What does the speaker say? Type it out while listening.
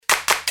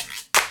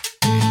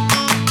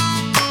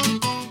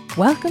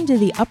Welcome to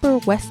the Upper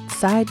West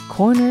Side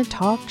Corner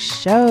Talk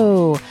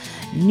Show.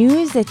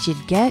 News that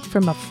you'd get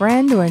from a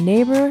friend or a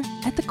neighbor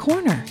at the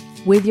corner.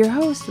 With your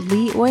host,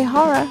 Lee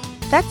Oihara.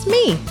 That's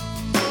me.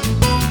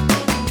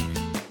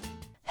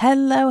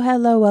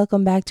 Hello.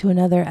 Welcome back to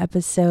another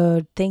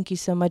episode. Thank you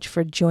so much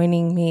for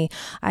joining me.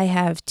 I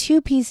have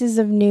two pieces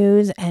of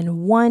news and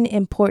one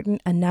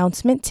important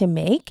announcement to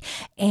make.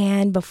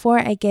 And before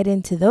I get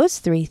into those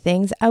three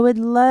things, I would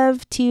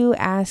love to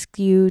ask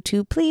you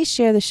to please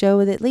share the show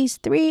with at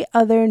least 3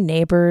 other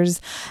neighbors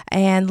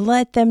and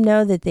let them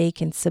know that they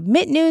can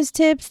submit news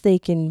tips. They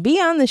can be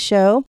on the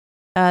show.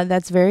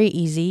 That's very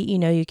easy.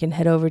 You can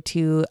head over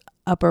to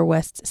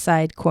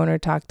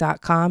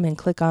upperwestsidecornertalk.com and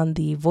click on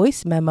the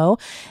voice memo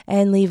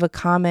and leave a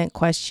comment,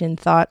 question,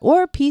 thought,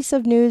 or piece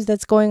of news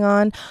that's going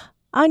on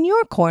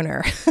your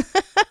corner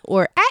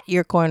or at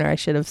your corner, I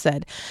should have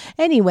said.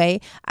 Anyway,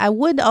 I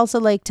would also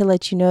like to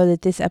let you know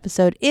that this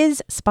episode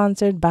is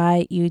sponsored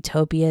by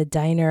Utopia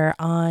Diner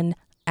on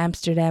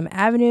Amsterdam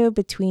Avenue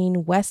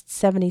between West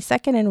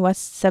 72nd and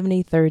West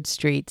 73rd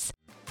Streets.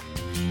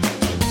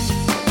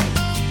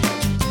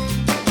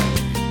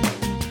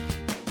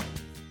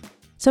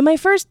 So my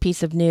first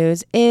piece of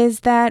news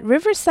is that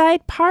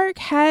Riverside Park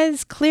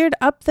has cleared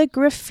up the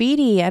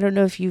graffiti. I don't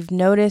know if you've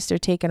noticed or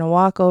taken a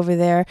walk over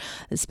there,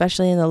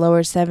 especially in the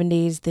lower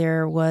 70s.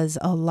 There was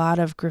a lot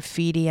of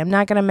graffiti. I'm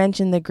not going to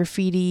mention the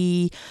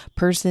graffiti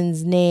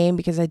person's name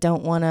because I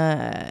don't want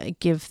to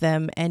give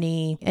them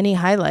any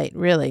highlight,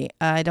 really.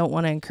 I don't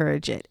want to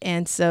encourage it.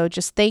 And so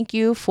just thank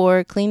you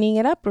for cleaning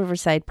it up,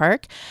 Riverside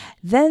Park.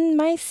 Then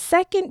my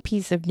second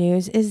piece of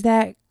news is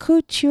that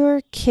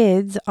Couture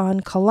Kids on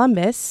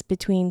Columbus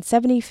between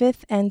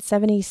 75th and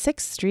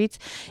 76th Streets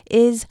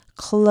is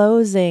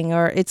closing,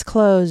 or it's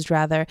closed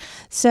rather.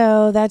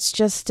 So that's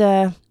just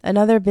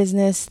another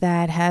business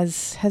that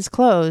has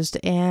closed.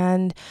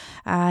 And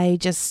I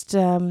just,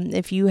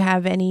 if you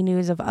have any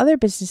news of other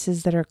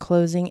businesses that are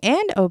closing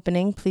and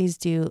opening, please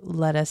do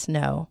let us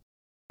know.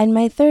 And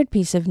my third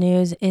piece of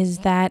news is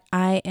that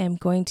I am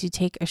going to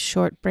take a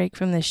short break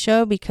from the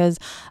show because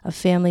a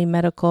family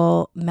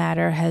medical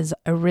matter has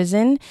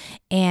arisen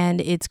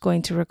and it's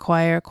going to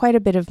require quite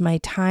a bit of my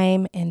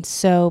time. And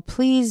so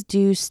please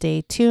do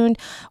stay tuned.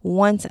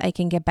 Once I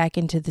can get back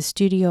into the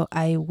studio,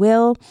 I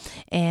will.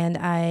 And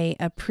I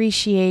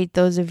appreciate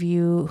those of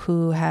you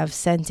who have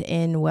sent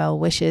in well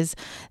wishes.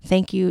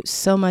 Thank you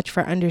so much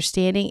for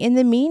understanding. In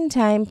the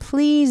meantime,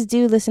 please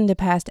do listen to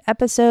past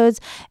episodes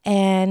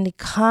and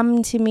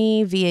come to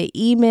me via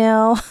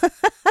email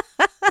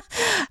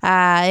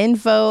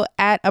info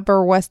at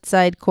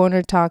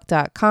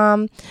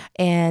upperwestsidecornertalk.com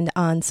and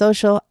on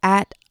social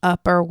at I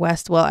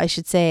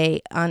should say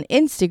on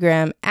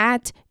Instagram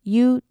at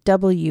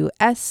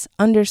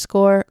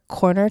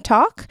UWS_corner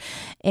talk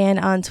and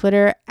on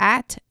Twitter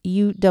at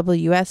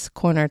UWS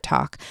corner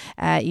talk.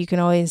 You can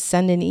always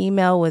send an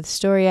email with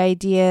story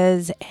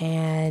ideas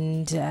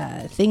and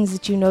things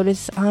that you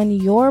notice on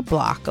your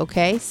block.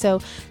 Okay, so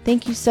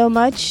thank you so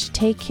much.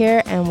 Take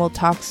care and we'll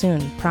talk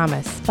soon.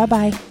 Promise.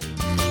 Bye-bye.